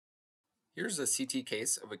Here's a CT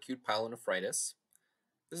case of acute pyelonephritis.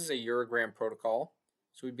 This is a urogram protocol.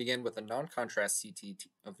 So we begin with a non-contrast CT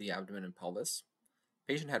of the abdomen and pelvis.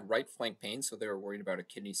 Patient had right flank pain, so they were worried about a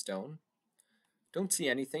kidney stone. Don't see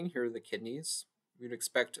anything. Here are the kidneys. We'd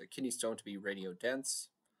expect a kidney stone to be radiodense.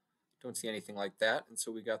 Don't see anything like that, and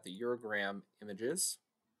so we got the urogram images.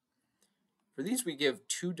 For these, we give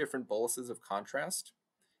two different boluses of contrast,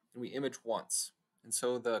 and we image once. And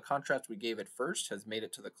so the contrast we gave at first has made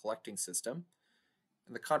it to the collecting system,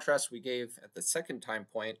 and the contrast we gave at the second time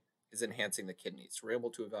point is enhancing the kidneys. So we're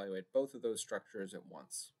able to evaluate both of those structures at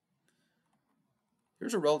once.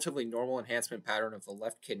 Here's a relatively normal enhancement pattern of the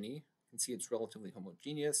left kidney. You can see it's relatively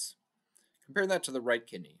homogeneous. Compare that to the right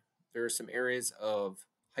kidney. There are some areas of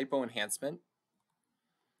hypoenhancement.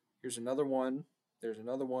 Here's another one. There's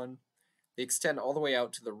another one. They extend all the way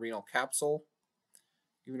out to the renal capsule.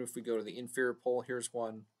 Even if we go to the inferior pole, here's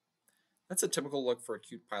one. That's a typical look for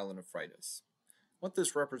acute pyelonephritis. What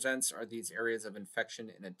this represents are these areas of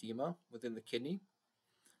infection and edema within the kidney.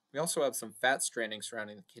 We also have some fat stranding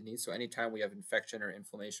surrounding the kidney, so anytime we have infection or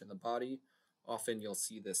inflammation in the body, often you'll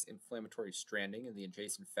see this inflammatory stranding in the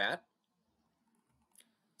adjacent fat.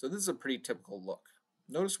 So this is a pretty typical look.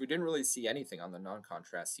 Notice we didn't really see anything on the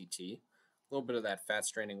non-contrast CT. A little bit of that fat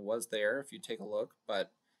stranding was there if you take a look,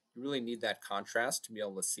 but you really need that contrast to be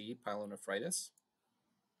able to see pyelonephritis.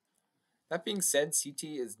 That being said, CT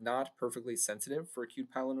is not perfectly sensitive for acute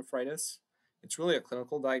pyelonephritis. It's really a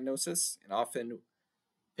clinical diagnosis, and often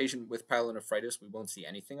patient with pyelonephritis, we won't see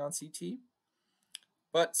anything on CT.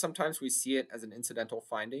 But sometimes we see it as an incidental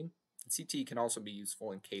finding. And CT can also be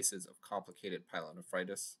useful in cases of complicated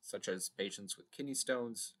pyelonephritis, such as patients with kidney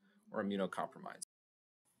stones or immunocompromised.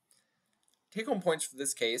 Take-home points for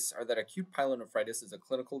this case are that acute pyelonephritis is a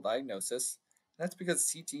clinical diagnosis. That's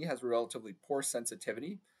because CT has relatively poor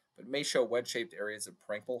sensitivity, but may show wedge-shaped areas of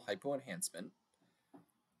parenchymal hypoenhancement.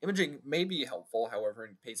 Imaging may be helpful, however,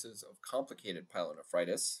 in cases of complicated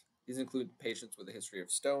pyelonephritis. These include patients with a history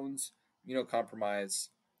of stones, immunocompromise,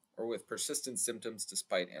 or with persistent symptoms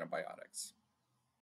despite antibiotics.